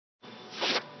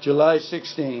July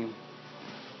 16.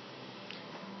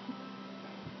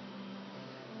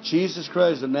 Jesus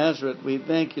Christ of Nazareth, we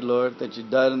thank you, Lord, that you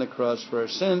died on the cross for our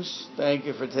sins. Thank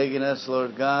you for taking us,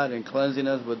 Lord God, and cleansing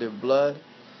us with your blood.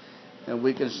 And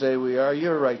we can say we are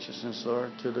your righteousness,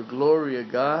 Lord, to the glory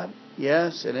of God.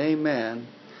 Yes and amen.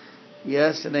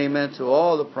 Yes and amen to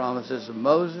all the promises of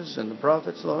Moses and the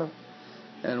prophets, Lord.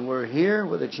 And we're here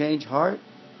with a changed heart,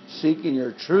 seeking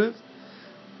your truth,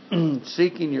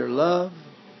 seeking your love,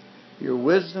 your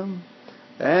wisdom,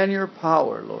 and your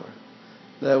power, Lord,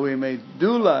 that we may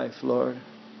do life, Lord,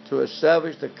 to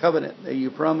establish the covenant that you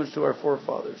promised to our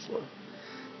forefathers, Lord.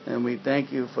 And we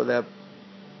thank you for that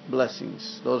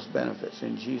blessings, those benefits,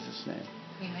 in Jesus' name.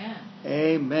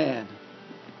 Amen.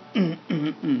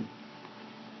 Amen.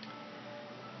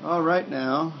 All right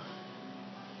now.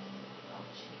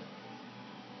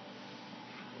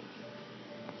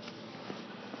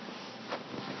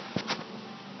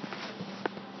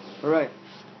 All right.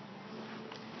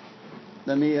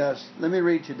 Let me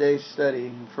read today's study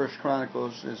in 1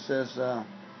 Chronicles. It says, out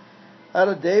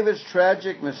of David's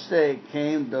tragic mistake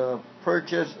came the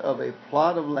purchase of a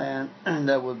plot of land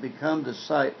that would become the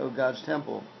site of God's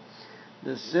temple,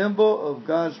 the symbol of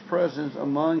God's presence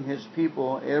among his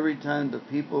people. Every time the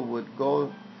people would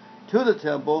go to the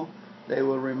temple, they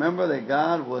would remember that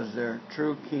God was their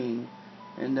true king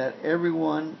and that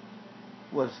everyone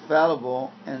was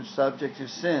fallible and subject to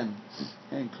sin,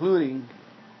 including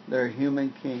their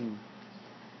human king.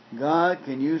 God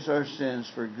can use our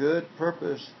sins for good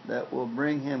purpose that will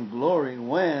bring him glory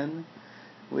when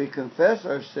we confess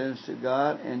our sins to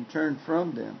God and turn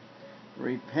from them.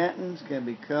 Repentance can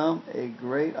become a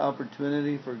great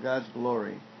opportunity for God's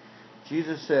glory.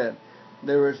 Jesus said,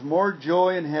 there is more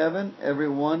joy in heaven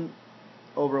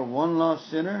over one lost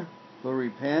sinner who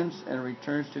repents and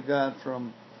returns to God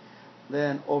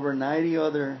than over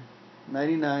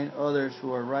 99 others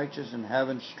who are righteous and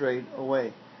haven't strayed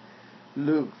away.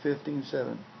 Luke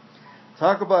 15:7.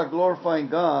 Talk about glorifying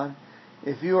God.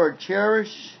 If you are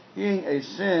cherishing a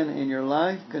sin in your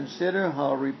life, consider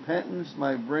how repentance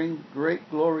might bring great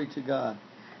glory to God.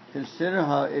 Consider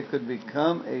how it could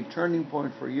become a turning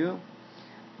point for you,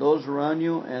 those around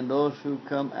you, and those who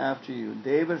come after you.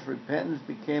 David's repentance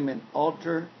became an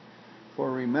altar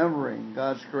for remembering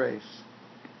God's grace.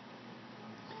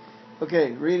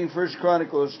 Okay, reading 1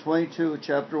 Chronicles 22,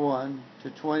 chapter 1 to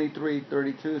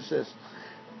 23:32 says,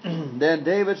 Then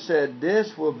David said,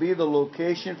 this will be the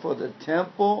location for the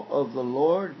temple of the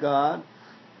Lord God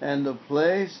and the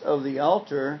place of the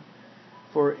altar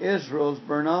for Israel's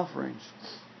burnt offerings.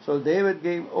 So David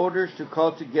gave orders to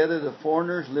call together the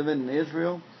foreigners living in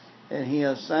Israel, and he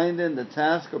assigned them the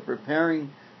task of preparing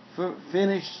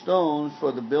finished stones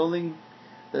for the building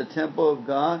the temple of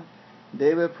God.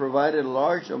 David provided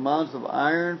large amounts of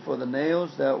iron for the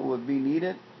nails that would be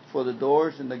needed for the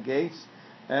doors and the gates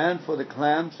and for the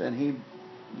clamps, and he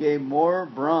gave more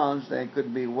bronze than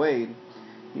could be weighed.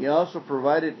 He also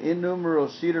provided innumerable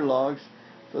cedar logs,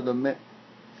 for the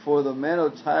men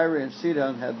of Tyre and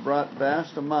Sidon had brought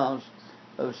vast amounts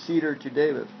of cedar to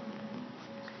David.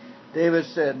 David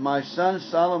said, my son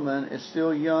Solomon is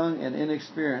still young and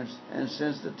inexperienced, and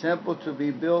since the temple to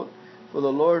be built for the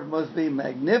Lord must be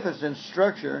magnificent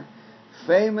structure,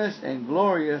 famous and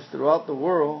glorious throughout the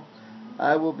world,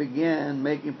 I will begin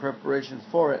making preparations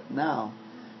for it now.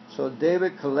 So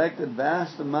David collected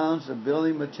vast amounts of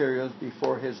building materials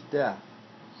before his death.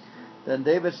 Then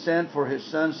David sent for his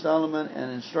son Solomon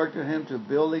and instructed him to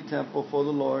build a temple for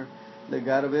the Lord, the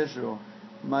God of Israel.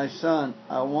 My son,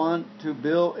 I want to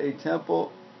build a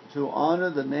temple to honor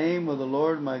the name of the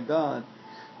Lord my God.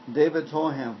 David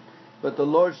told him, but the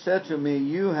Lord said to me,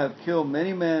 you have killed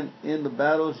many men in the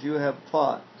battles you have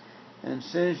fought, and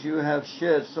since you have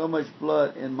shed so much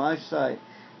blood in my sight,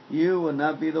 you will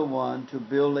not be the one to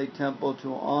build a temple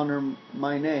to honor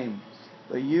my name,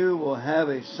 but you will have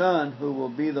a son who will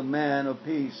be the man of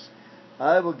peace.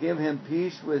 I will give him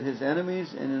peace with his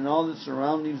enemies and in all the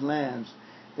surrounding lands.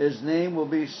 His name will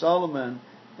be Solomon,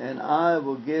 and I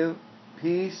will give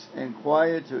peace and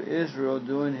quiet to Israel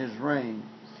during his reign.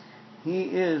 He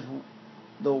is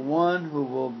the one who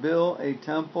will build a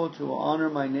temple to honor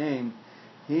my name.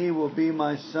 He will be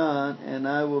my son, and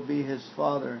I will be his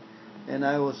father, and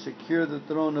I will secure the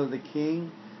throne of the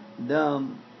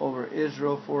kingdom over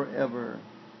Israel forever.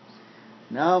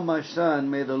 Now, my son,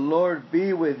 may the Lord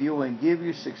be with you and give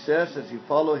you success as you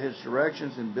follow his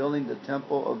directions in building the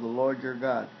temple of the Lord your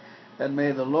God. And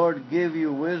may the Lord give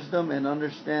you wisdom and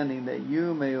understanding that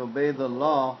you may obey the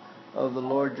law of the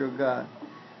Lord your God.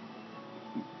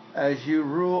 as you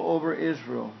rule over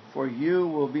Israel. For you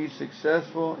will be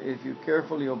successful if you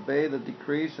carefully obey the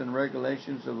decrees and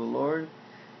regulations of the Lord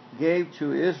gave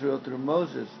to Israel through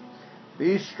Moses.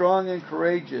 Be strong and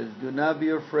courageous. Do not be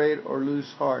afraid or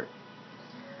lose heart.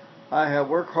 I have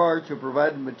worked hard to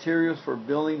provide the materials for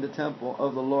building the temple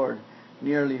of the Lord.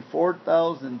 Nearly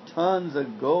 4,000 tons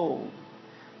of gold,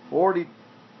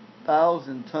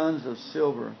 40,000 tons of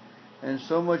silver, and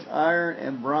so much iron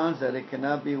and bronze that it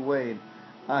cannot be weighed.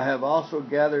 I have also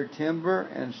gathered timber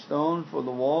and stone for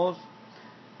the walls,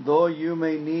 though you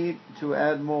may need to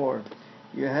add more.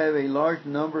 You have a large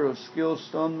number of skilled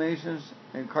stonemasons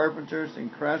and carpenters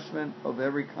and craftsmen of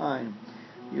every kind.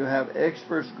 You have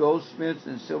experts, goldsmiths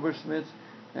and silversmiths,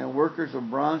 and workers of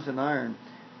bronze and iron.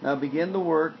 Now begin the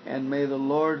work, and may the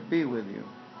Lord be with you.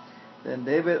 Then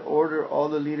David ordered all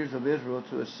the leaders of Israel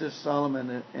to assist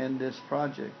Solomon in this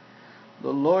project. The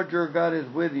Lord your God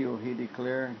is with you, he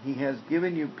declared. He has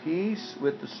given you peace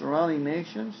with the surrounding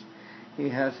nations. He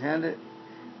has handed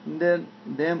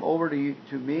them over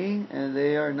to me, and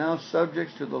they are now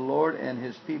subjects to the Lord and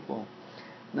his people.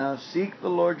 Now seek the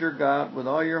Lord your God with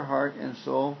all your heart and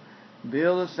soul.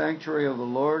 Build a sanctuary of the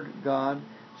Lord God,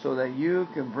 so that you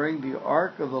can bring the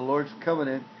ark of the Lord's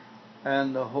covenant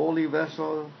and the holy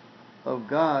vessel of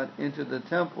God into the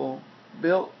temple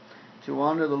built to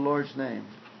honor the Lord's name.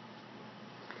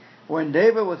 When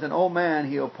David was an old man,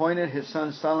 he appointed his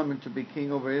son Solomon to be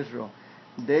king over Israel.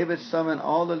 David summoned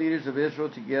all the leaders of Israel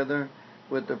together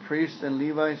with the priests and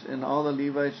Levites, and all the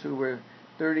Levites who were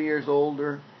 30 years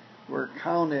older were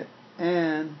counted,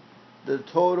 and the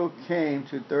total came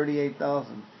to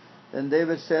 38,000. Then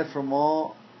David said, from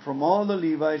all the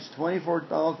Levites,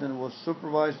 24,000 will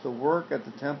supervise the work at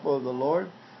the temple of the Lord.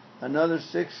 Another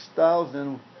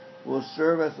 6,000 will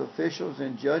serve as officials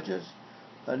and judges.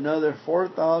 Another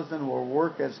 4,000 will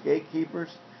work as gatekeepers,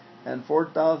 and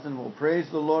 4,000 will praise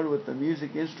the Lord with the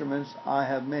music instruments I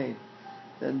have made.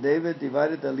 Then David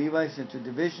divided the Levites into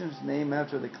divisions named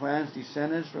after the clan's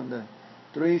descendants from the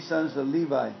 3 sons of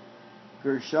Levi,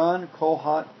 Gershon,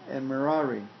 Kohath, and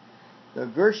Merari. The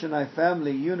Gershonite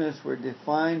family units were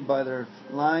defined by their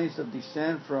lines of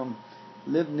descent from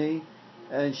Libni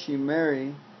and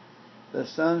Shimei. The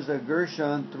sons of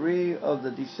Gershon, 3 of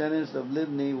the descendants of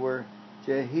Libni, were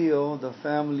Jehiel, the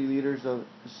family leaders of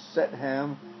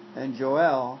Setham, and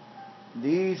Joel.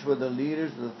 These were the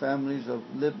leaders of the families of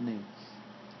Libni.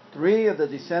 3 of the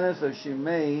descendants of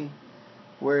Shimei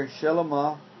were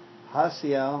Shelomoth,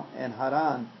 Hasiel, and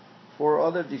Haran. 4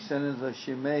 other descendants of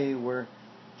Shimei were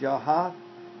Jahath,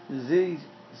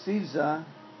 Ziza,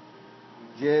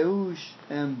 Jeush,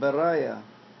 and Beriah.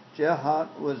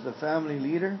 Jahath was the family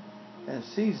leader, and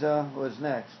Ziza was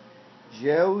next.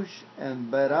 Jeush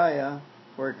and Beriah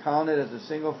were counted as a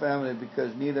single family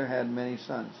because neither had many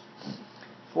sons.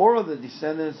 4 of the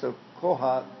descendants of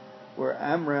Kohath were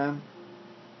Amram,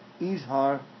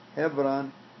 Izhar,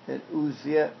 Hebron, and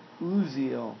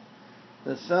Uzziel.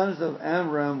 The sons of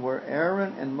Amram were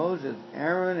Aaron and Moses.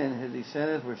 Aaron and his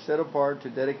descendants were set apart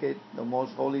to dedicate the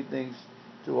most holy things,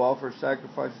 to offer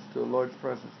sacrifices to the Lord's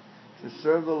presence, to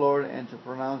serve the Lord, and to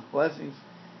pronounce blessings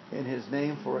in his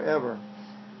name forever.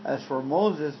 As for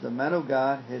Moses, the man of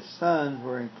God, his sons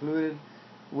were included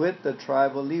with the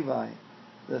tribe of Levi.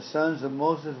 The sons of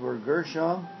Moses were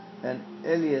Gershom and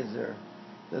Eleazar.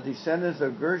 The descendants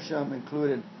of Gershom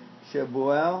included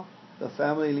Shebuel, the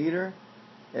family leader.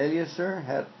 Eleazar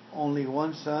had only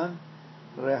one son,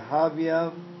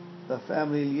 Rehabiah, the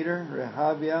family leader.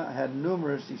 Rehabiah had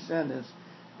numerous descendants.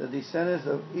 The descendants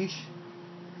of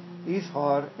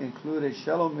Ishar included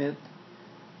Shelomith,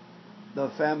 the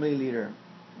family leader.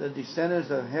 The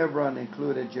descendants of Hebron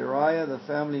included Jeriah, the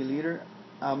family leader,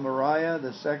 Amariah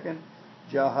the second,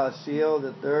 Jahasiel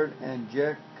the third, and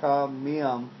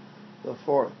Jekameam the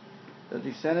fourth. The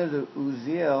descendants of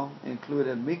Uzziel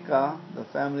included Micah, the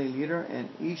family leader, and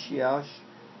Ishiash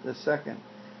the second.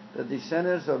 The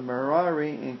descendants of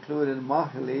Merari included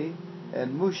Mahli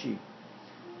and Mushi.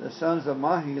 The sons of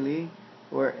Mahli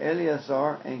were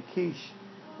Eleazar and Kish.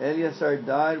 Eleazar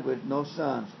died with no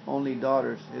sons, only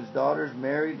daughters. His daughters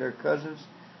married their cousins,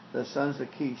 the sons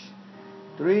of Kish.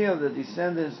 3 of the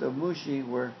descendants of Mushi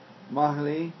were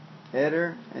Mahli,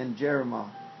 Eder, and Jeremiah.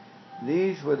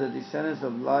 These were the descendants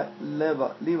of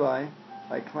Levi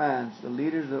by clans. The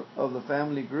leaders of the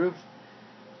family groups,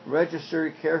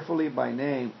 registered carefully by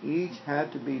name, each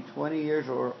had to be 20 years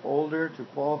or older to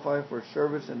qualify for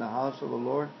service in the house of the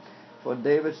Lord. For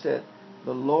David said,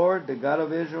 "The Lord, the God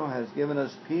of Israel, has given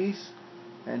us peace,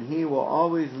 and he will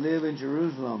always live in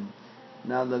Jerusalem."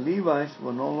 Now the Levites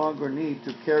will no longer need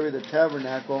to carry the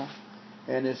tabernacle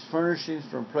and its furnishings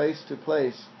from place to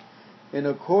place. In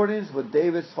accordance with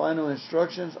David's final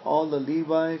instructions, all the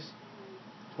Levites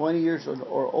 20 years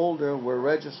or older were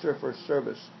registered for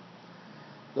service.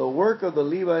 The work of the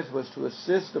Levites was to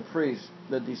assist the priests,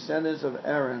 the descendants of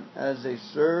Aaron, as they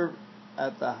served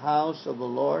at the house of the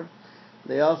Lord.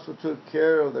 They also took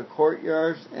care of the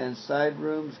courtyards and side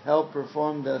rooms, helped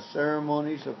perform the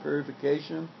ceremonies of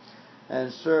purification,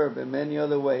 and served in many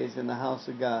other ways in the house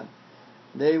of God.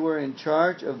 They were in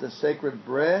charge of the sacred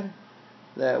bread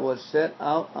that was set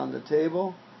out on the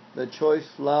table, the choice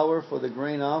flour for the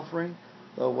grain offering,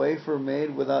 the wafer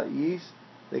made without yeast,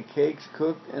 the cakes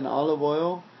cooked in olive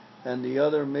oil, and the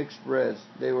other mixed breads.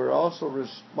 They were also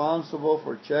responsible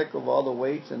for check of all the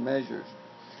weights and measures.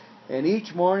 And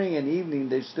each morning and evening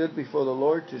they stood before the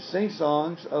Lord to sing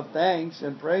songs of thanks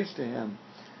and praise to Him.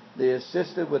 They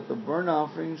assisted with the burnt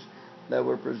offerings that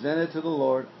were presented to the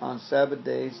Lord on Sabbath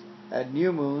days, at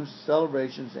new moons,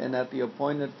 celebrations, and at the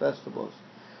appointed festivals.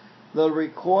 The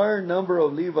required number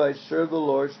of Levites served the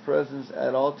Lord's presence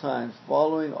at all times,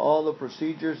 following all the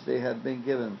procedures they had been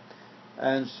given.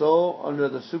 And so, under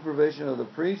the supervision of the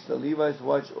priests, the Levites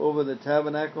watched over the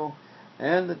tabernacle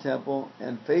and the temple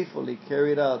and faithfully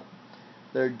carried out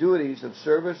their duties of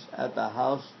service at the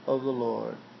house of the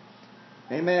Lord.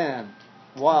 Amen.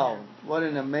 Wow. What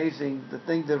an amazing... The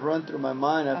thing that run through my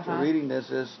mind after reading this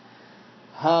is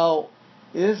how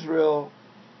Israel,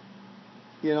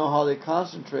 how they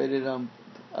concentrated on...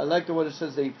 I like what it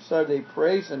says. They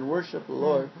praised and worshiped the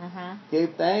Lord.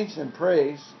 Gave thanks and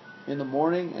praise in the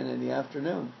morning and in the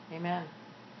afternoon. Amen.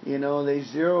 They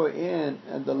zero in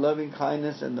at the loving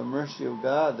kindness and the mercy of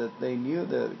God, that they knew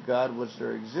that God was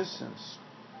their existence,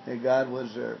 that God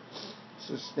was their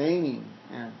sustaining,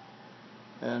 and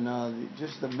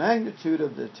just the magnitude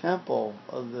of the temple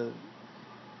of the.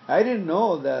 I didn't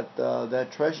know that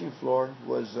that threshing floor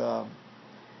was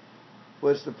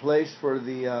the place for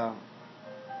the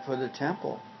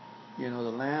temple. The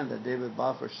land that David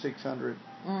bought for 600.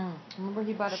 Remember,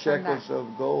 he bought it shekels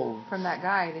of gold from that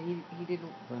guy that he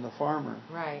didn't, from the farmer,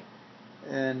 right?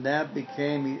 And that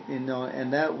became,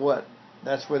 and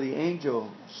that's where the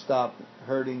angel stopped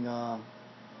hurting,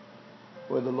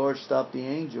 where the Lord stopped the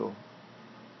angel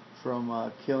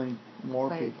from killing more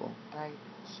people. Right.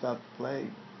 Stopped the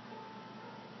plague.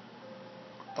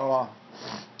 Oh,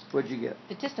 what'd you get?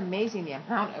 It's just amazing the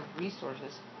amount of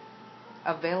resources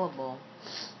available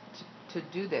to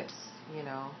do this.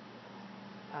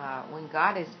 When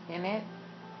God is in it,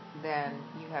 then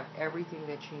you have everything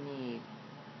that you need.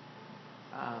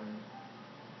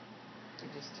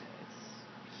 It's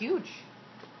huge.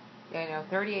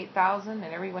 38,000,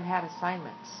 and everyone had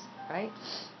assignments, right?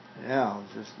 Yeah, it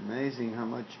was just amazing how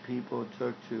much people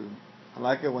took to. I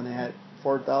like it when they had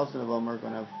 4,000 of them are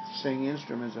going to sing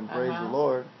instruments and praise the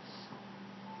Lord.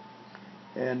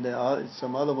 And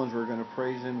some other ones were going to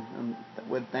praise Him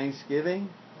with thanksgiving.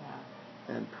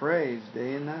 And praise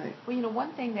day and night. Well,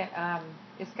 one thing that I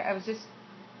was just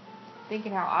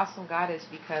thinking how awesome God is,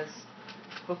 because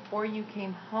before you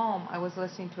came home, I was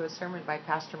listening to a sermon by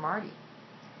Pastor Marty,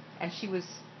 and she was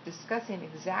discussing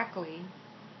exactly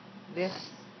this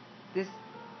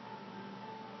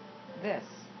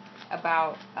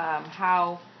about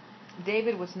how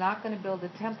David was not going to build a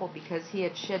temple because he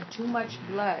had shed too much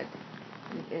blood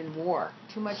in war,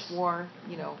 too much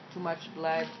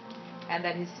blood. And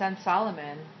that his son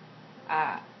Solomon,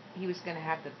 he was going to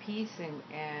have the peace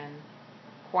and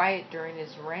quiet during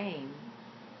his reign.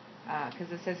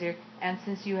 Because it says here, and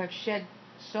since you have shed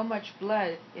so much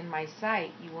blood in my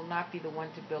sight, you will not be the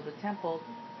one to build a temple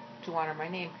to honor my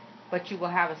name, but you will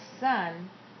have a son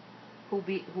who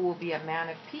will be a man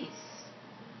of peace.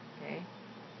 Okay?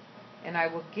 And I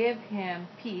will give him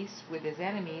peace with his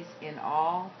enemies in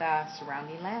all the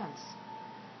surrounding lands.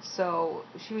 So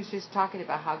she was just talking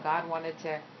about how God wanted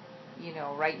to,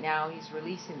 right now He's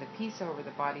releasing the peace over the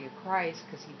body of Christ,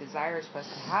 because He desires for us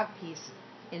to have peace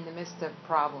in the midst of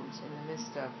problems, in the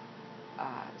midst of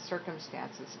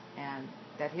circumstances, and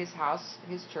that His house,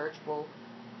 His church, will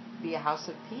be a house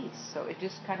of peace. So it's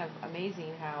just kind of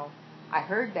amazing how I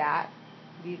heard that,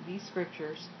 these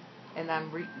scriptures, and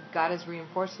God is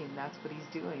reinforcing that's what He's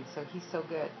doing. So He's so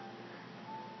good.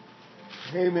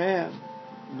 Amen.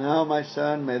 Now, my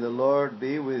son, may the Lord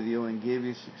be with you and give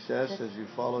you success as you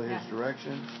follow His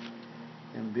directions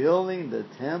in building the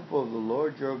temple of the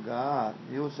Lord your God.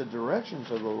 It was the directions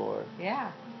of the Lord.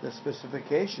 Yeah. The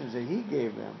specifications that He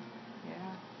gave them.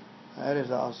 Yeah. That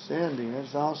is outstanding.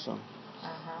 That's awesome.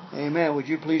 Amen. Would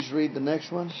you please read the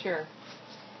next one? Sure.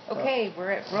 Okay,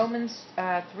 we're at Romans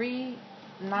 3,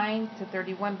 9 to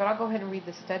 31, but I'll go ahead and read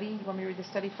the study. You want me to read the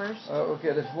study first?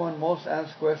 Okay, there's one most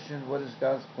asked question. What is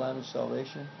God's plan of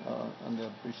salvation? On the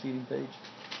preceding page.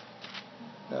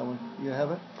 That one. You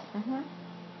have it? Mm-hmm.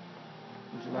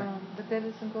 Would you like? But that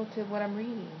doesn't go to what I'm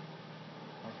reading.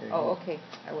 Okay. Oh, okay.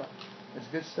 I will. It's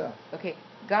good stuff. Okay.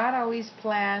 God always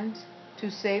planned to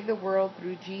save the world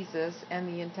through Jesus, and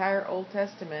the entire Old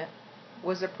Testament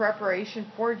was a preparation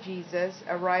for Jesus'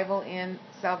 arrival in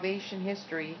salvation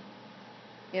history.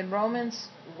 In Romans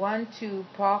 1:2,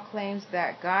 Paul claims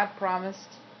that God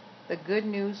promised the good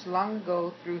news long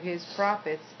ago through his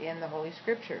prophets in the Holy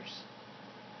Scriptures.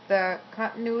 The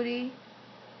continuity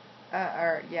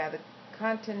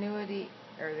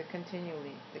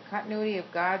of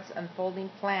God's unfolding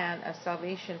plan of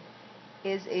salvation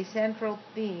is a central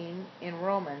theme in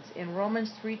Romans. In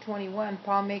Romans 3:21,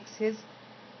 Paul makes his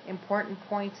important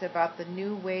points about the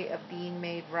new way of being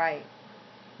made right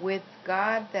with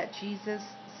God that Jesus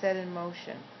set in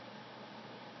motion.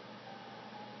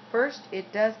 First,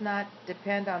 it does not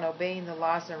depend on obeying the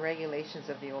laws and regulations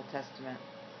of the Old Testament.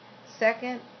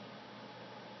 Second,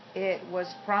 it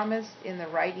was promised in the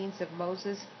writings of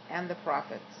Moses and the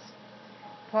prophets.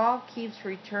 Paul keeps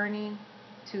returning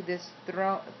to this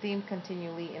theme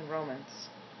continually in Romans.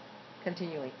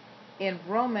 In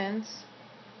Romans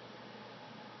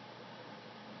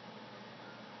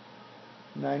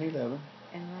 9:11.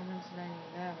 In Romans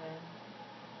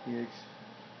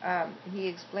 9:11, he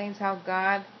explains how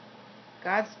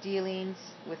God's dealings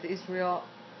with Israel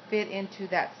fit into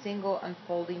that single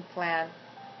unfolding plan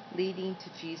leading to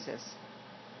Jesus.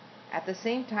 At the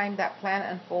same time, that plan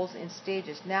unfolds in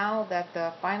stages. Now that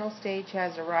the final stage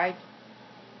has arrived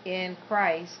in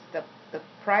Christ, the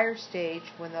prior stage,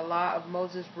 when the law of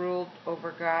Moses ruled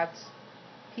over God's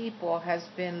people, has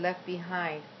been left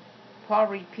behind. Paul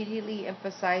repeatedly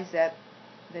emphasized that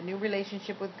the new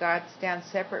relationship with God stands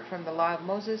separate from the law of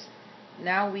Moses.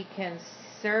 Now we can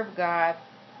serve God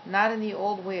not in the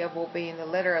old way of obeying the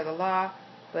letter of the law,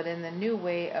 but in the new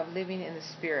way of living in the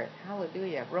Spirit.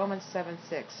 Hallelujah. Romans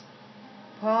 7:6.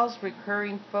 Paul's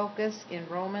recurring focus in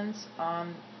Romans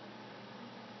on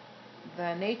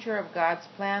the nature of God's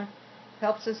plan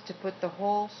helps us to put the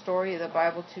whole story of the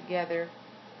Bible together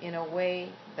in a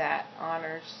way that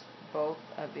honors both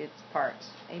of its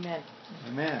parts. Amen.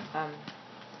 Amen.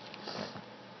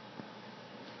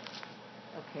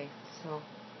 Okay, so...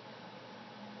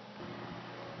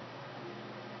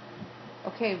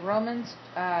 Okay, Romans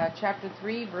chapter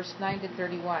 3, verse 9 to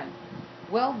 31.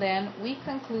 Well then, we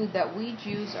conclude that we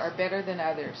Jews are better than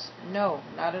others. No,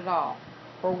 not at all.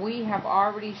 For we have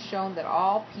already shown that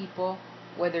all people,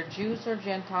 whether Jews or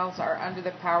Gentiles, are under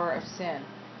the power of sin.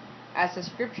 As the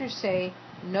scriptures say,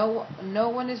 no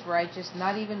one is righteous,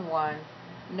 not even one.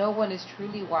 No one is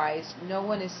truly wise. No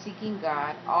one is seeking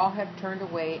God. All have turned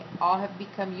away. All have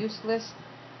become useless.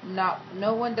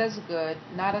 No one does good,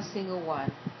 not a single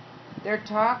one. Their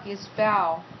talk is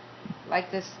foul,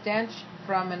 like the stench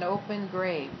from an open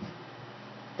grave.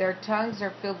 Their tongues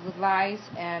are filled with lies,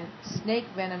 and snake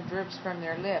venom drips from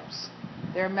their lips.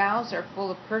 Their mouths are full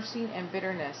of cursing and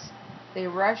bitterness. They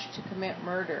rush to commit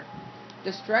murder.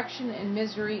 Destruction and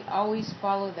misery always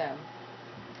follow them.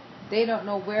 They don't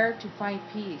know where to find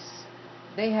peace.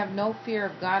 They have no fear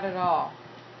of God at all.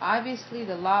 Obviously,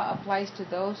 the law applies to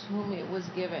those whom it was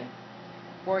given,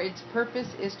 for its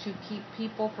purpose is to keep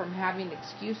people from having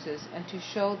excuses and to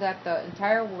show that the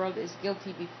entire world is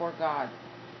guilty before God.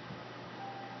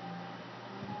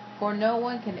 For no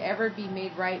one can ever be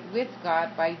made right with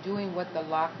God by doing what the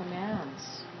law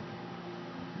commands.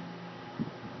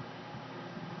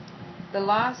 The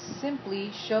law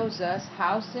simply shows us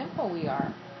how sinful we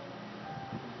are.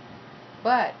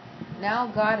 But now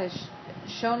God has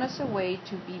shown us a way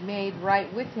to be made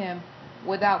right with Him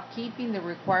without keeping the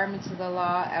requirements of the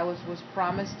law as was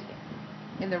promised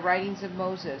in the writings of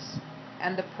Moses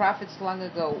and the prophets long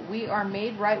ago. We are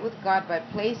made right with God by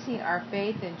placing our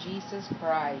faith in Jesus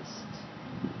Christ.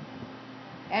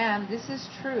 And this is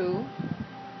true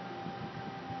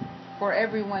for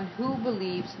everyone who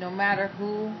believes, no matter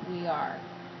who we are.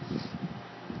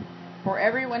 For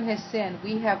everyone has sinned.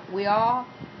 We all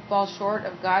fall short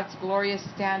of God's glorious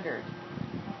standard.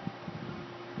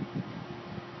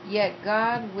 Yet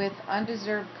God, with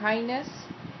undeserved kindness,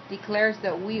 declares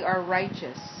that we are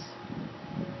righteous.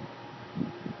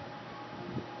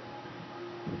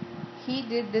 He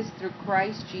did this through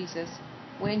Christ Jesus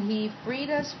when He freed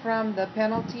us from the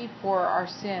penalty for our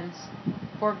sins.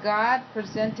 For God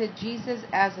presented Jesus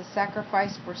as a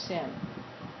sacrifice for sin.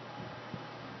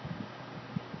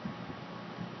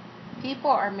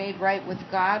 People are made right with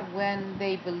God when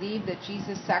they believe that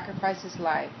Jesus sacrificed His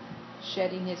life.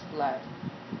 shedding his blood.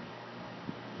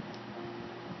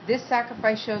 This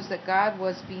sacrifice shows that God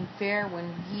was being fair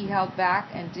when he held back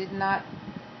and did not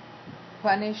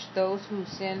punish those who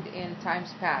sinned in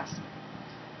times past.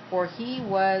 For he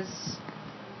was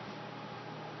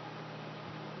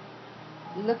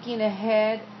looking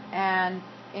ahead and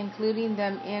including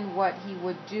them in what he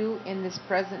would do in this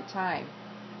present time.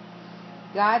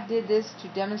 God did this to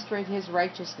demonstrate his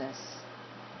righteousness.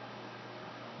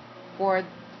 For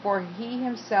he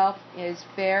himself is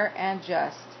fair and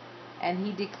just, and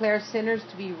he declares sinners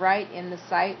to be right in the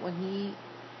sight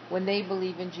when they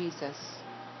believe in Jesus.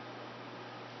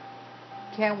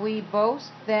 Can we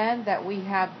boast then that we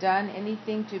have done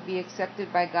anything to be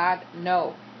accepted by God?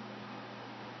 No.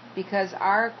 Because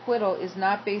our acquittal is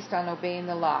not based on obeying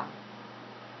the law.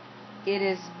 It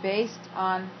is based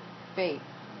on faith.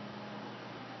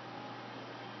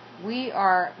 We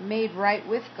are made right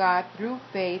with God through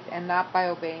faith and not by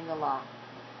obeying the law.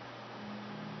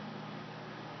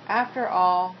 After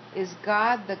all, is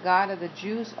God the God of the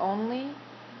Jews only?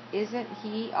 Isn't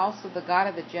he also the God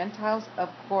of the Gentiles? Of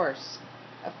course.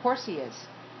 Of course he is.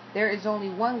 There is only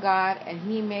one God, and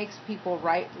he makes people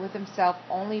right with himself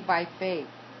only by faith,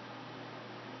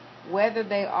 whether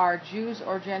they are Jews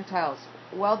or Gentiles.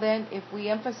 Well then, if we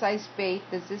emphasize faith,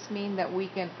 does this mean that we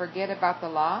can forget about the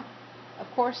law? Of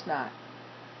course not.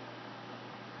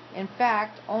 In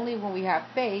fact, only when we have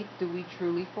faith do we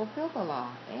truly fulfill the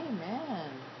law.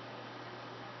 Amen.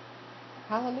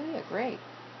 Hallelujah. Great.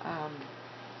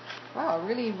 Wow, it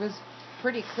really was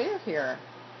pretty clear here.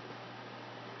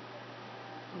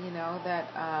 You know,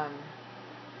 that I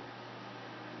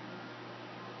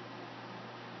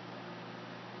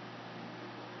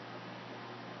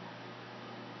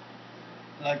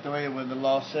like the way when the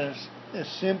law says, it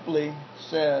simply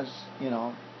says,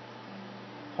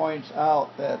 points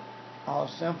out that how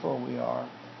sinful we are.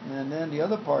 And then the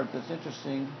other part that's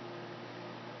interesting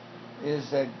is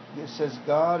that it says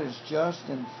God is just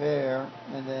and fair,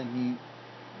 and then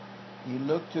he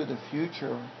looked to the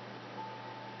future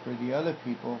for the other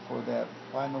people for that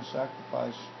final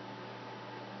sacrifice,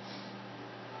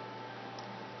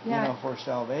 for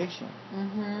salvation.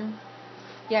 Mm-hmm.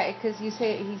 Yeah, because you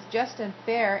say he's just and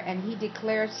fair, and he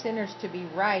declares sinners to be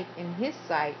right in his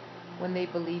sight when they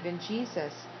believe in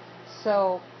Jesus.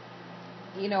 So,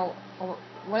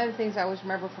 one of the things I always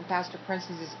remember from Pastor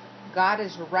Prince's is God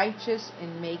is righteous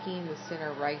in making the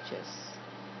sinner righteous.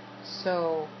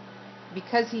 So,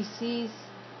 because he sees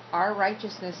our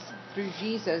righteousness through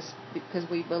Jesus, because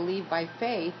we believe by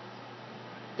faith,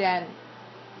 then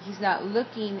he's not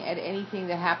looking at anything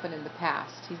that happened in the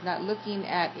past. He's not looking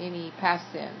at any past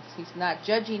sins. He's not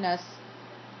judging us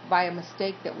by a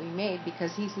mistake that we made,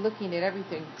 because he's looking at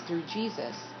everything through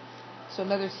Jesus. So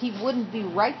in other words, he wouldn't be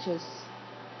righteous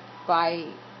by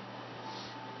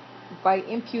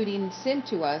imputing sin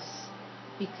to us,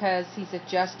 because he's a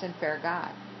just and fair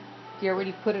God. He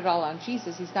already put it all on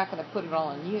Jesus. He's not going to put it all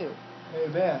on you.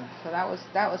 Amen. So that was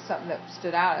something that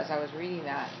stood out as I was reading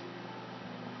that.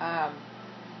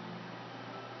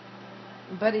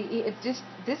 But this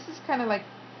is kind of like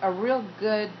a real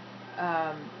good,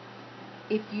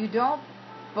 if you don't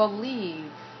believe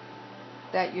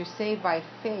that you're saved by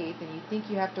faith and you think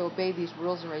you have to obey these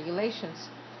rules and regulations,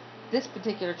 this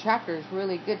particular chapter is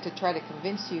really good to try to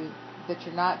convince you that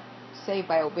you're not saved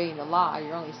by obeying the law.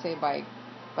 You're only saved by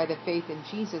the faith in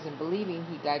Jesus and believing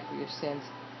he died for your sins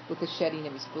with the shedding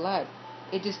of his blood.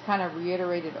 It just kind of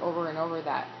reiterated over and over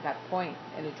that point,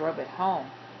 and it drove it home.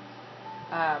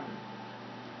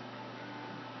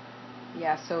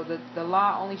 So the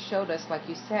law only showed us, like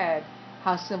you said,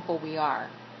 how simple we are.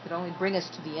 It could only bring us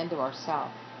to the end of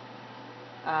ourselves.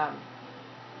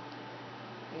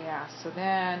 So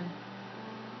then,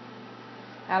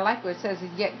 I like what it says,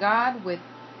 yet God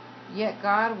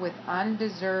with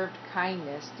undeserved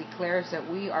kindness declares that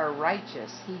we are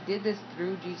righteous. He did this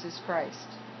through Jesus Christ,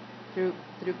 through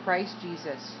Christ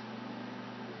Jesus,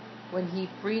 when he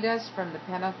freed us from the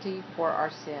penalty for our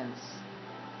sins.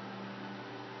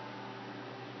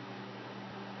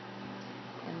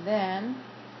 And then,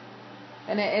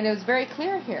 and it was very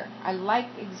clear here. I like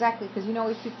exactly, because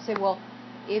always people say, well,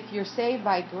 if you're saved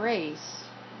by grace,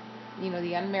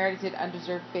 the unmerited,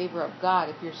 undeserved favor of God,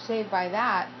 if you're saved by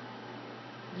that,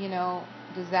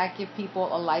 does that give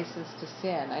people a license to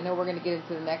sin? I know we're going to get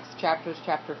into the next chapters,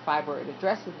 chapter 5, where it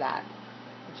addresses that,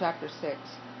 in chapter 6.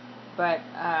 But,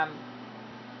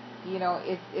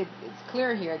 it's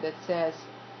clear here that says,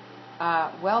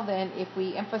 well then, if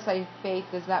we emphasize faith,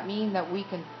 does that mean that we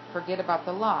can forget about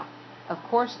the law? Of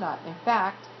course not. In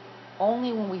fact,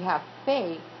 only when we have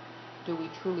faith do we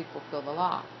truly fulfill the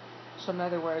law. So in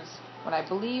other words, when I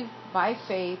believe by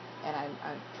faith and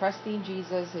I'm trusting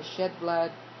Jesus, His shed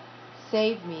blood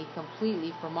saved me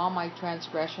completely from all my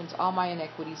transgressions, all my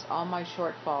iniquities, all my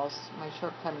shortfalls, my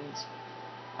shortcomings,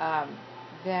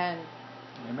 then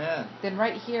Amen. Then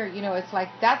right here, it's like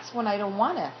that's when I don't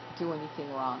want to do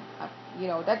anything wrong.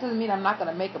 That doesn't mean I'm not going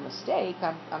to make a mistake.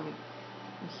 I'm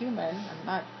human. I'm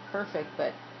not perfect,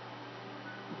 but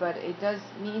it does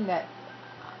mean that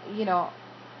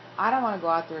I don't want to go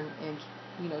out there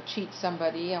and cheat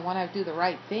somebody. I want to do the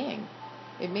right thing.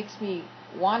 It makes me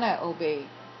want to obey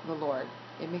the Lord.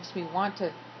 It makes me want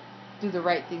to do the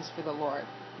right things for the Lord,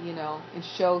 and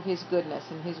show His goodness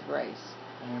and His grace.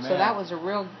 Amen. So that was a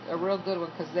real good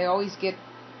one, because they always get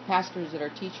pastors that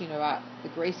are teaching about the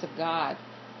grace of God,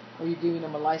 or you're giving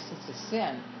them a license to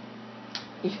sin.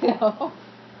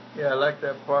 Yeah, I like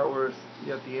that part where it's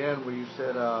at the end where you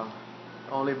said,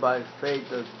 only by faith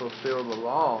does fulfill the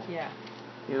law. Yeah.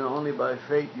 Only by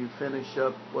faith you finish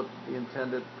up what the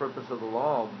intended purpose of the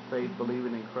law, faith,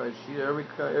 believing in Christ Jesus.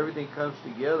 Everything comes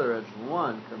together as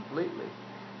one completely.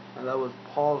 And that was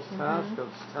Paul's task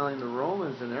of telling the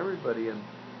Romans and everybody, and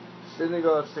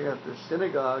synagogue after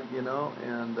synagogue,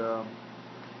 and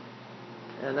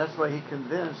that's why he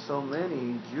convinced so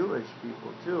many Jewish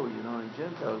people too, and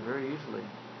Gentiles very easily.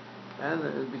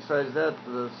 And besides that,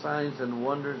 the signs and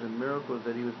wonders and miracles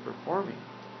that he was performing,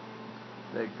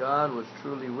 that God was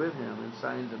truly with him in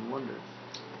signs and wonders.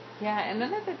 Yeah, and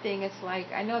another thing, it's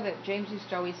like, I know that James used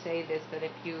to always say this, that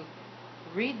if you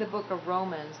read the book of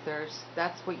Romans,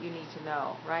 that's what you need to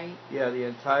know, right? Yeah, the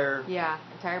entire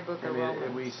book of Romans.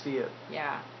 And we see it.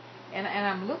 Yeah. And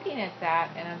I'm looking at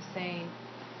that and I'm saying,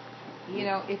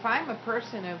 if I'm a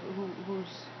person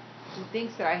who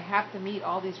thinks that I have to meet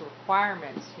all these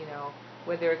requirements,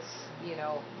 whether it's,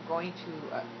 going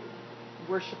to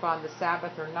worship on the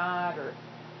Sabbath or not, or,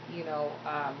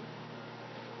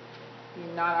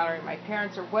 not honoring my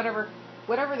parents, or whatever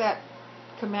that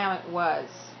commandment was,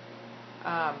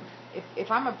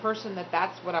 if I'm a person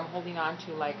that's what I'm holding on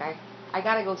to, like I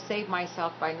got to go save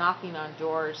myself by knocking on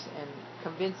doors and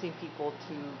convincing people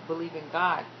to believe in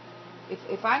God.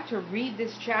 If I'm to read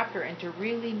this chapter and to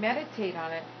really meditate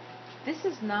on it, this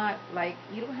is not like,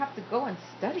 you don't have to go and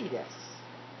study this.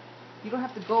 You don't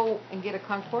have to go and get a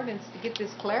concordance to get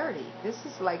this clarity. This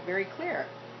is like very clear.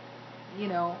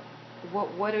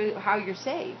 How you're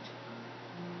saved.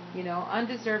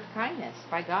 Undeserved kindness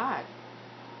by God.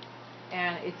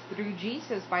 And it's through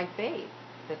Jesus by faith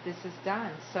that this is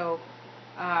done. So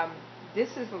this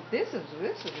is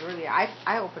really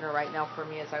eye opener right now for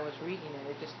me as I was reading it.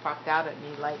 It just popped out at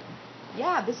me like,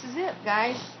 yeah, this is it,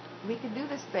 guys. We can do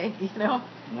this thing,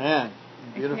 Man,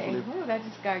 beautifully. Okay. Ooh, that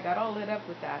just got all lit up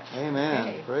with that. Amen.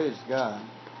 Okay. Praise God.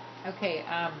 Okay.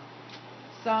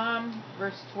 Psalm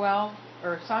 12,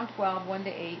 1 to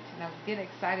 8. And I'm getting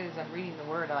excited as I'm reading the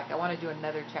word. I want to do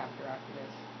another chapter after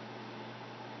this.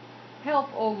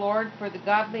 Help, O Lord, for the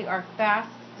godly are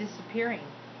fast disappearing.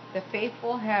 The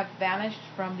faithful have vanished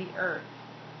from the earth.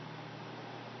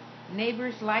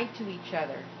 Neighbors lie to each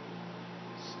other,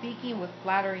 speaking with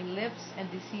flattering lips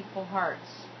and deceitful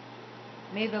hearts.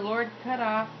 May the Lord cut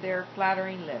off their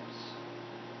flattering lips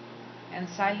and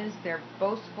silence their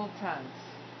boastful tongues.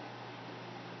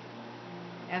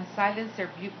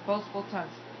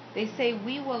 They say,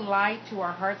 we will lie to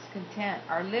our heart's content.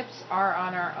 Our lips are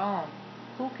on our own.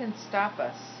 Who can stop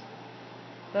us?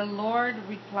 The Lord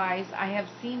replies, I have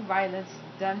seen violence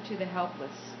done to the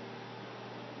helpless,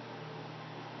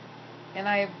 and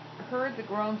I have heard the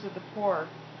groans of the poor.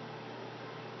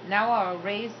 Now I will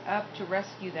raise up to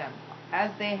rescue them,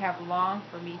 as they have longed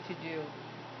for me to do.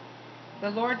 The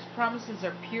Lord's promises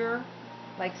are pure,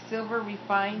 like silver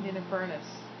refined in a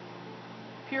furnace,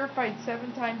 purified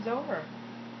 7 times over.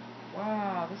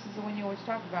 Wow, this is the one you always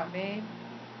talk about, babe.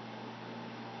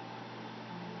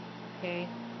 Okay.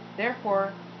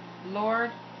 Therefore,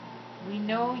 Lord, we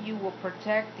know you will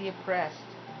protect the oppressed,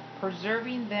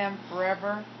 preserving them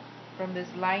forever from this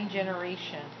lying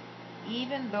generation,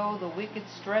 even though the wicked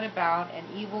strut about and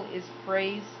evil is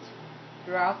praised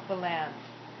throughout the land.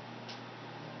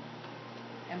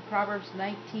 And Proverbs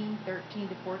 19:13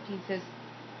 to 14 says,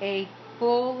 a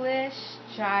foolish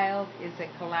child is a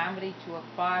calamity to a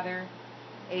father.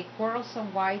 A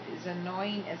quarrelsome wife is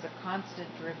annoying as a constant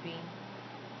dripping.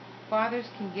 Fathers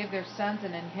can give their sons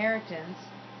an inheritance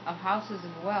of houses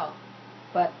and wealth,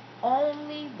 but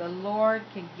only the Lord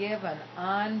can give an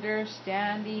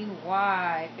understanding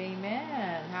wife.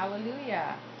 Amen.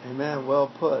 Hallelujah. Amen.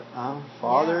 Well put.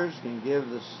 Fathers can give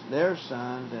their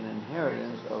sons an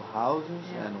inheritance of houses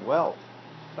and wealth.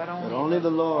 But But only the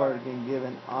Lord can give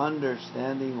an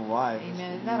understanding wife.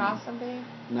 Amen. Isn't that awesome, babe?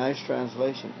 Nice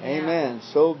translation. Yeah. Amen.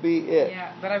 So be it.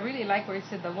 Yeah, but I really like where it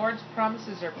said the Lord's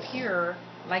promises are pure,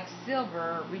 like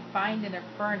silver refined in a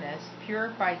furnace,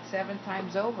 purified 7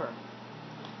 times over.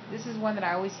 This is one that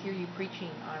I always hear you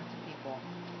preaching on to people.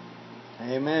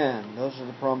 Amen. Those are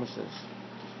the promises.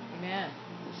 Amen.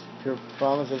 Your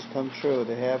promises come true.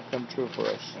 They have come true for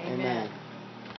us. Amen. Amen.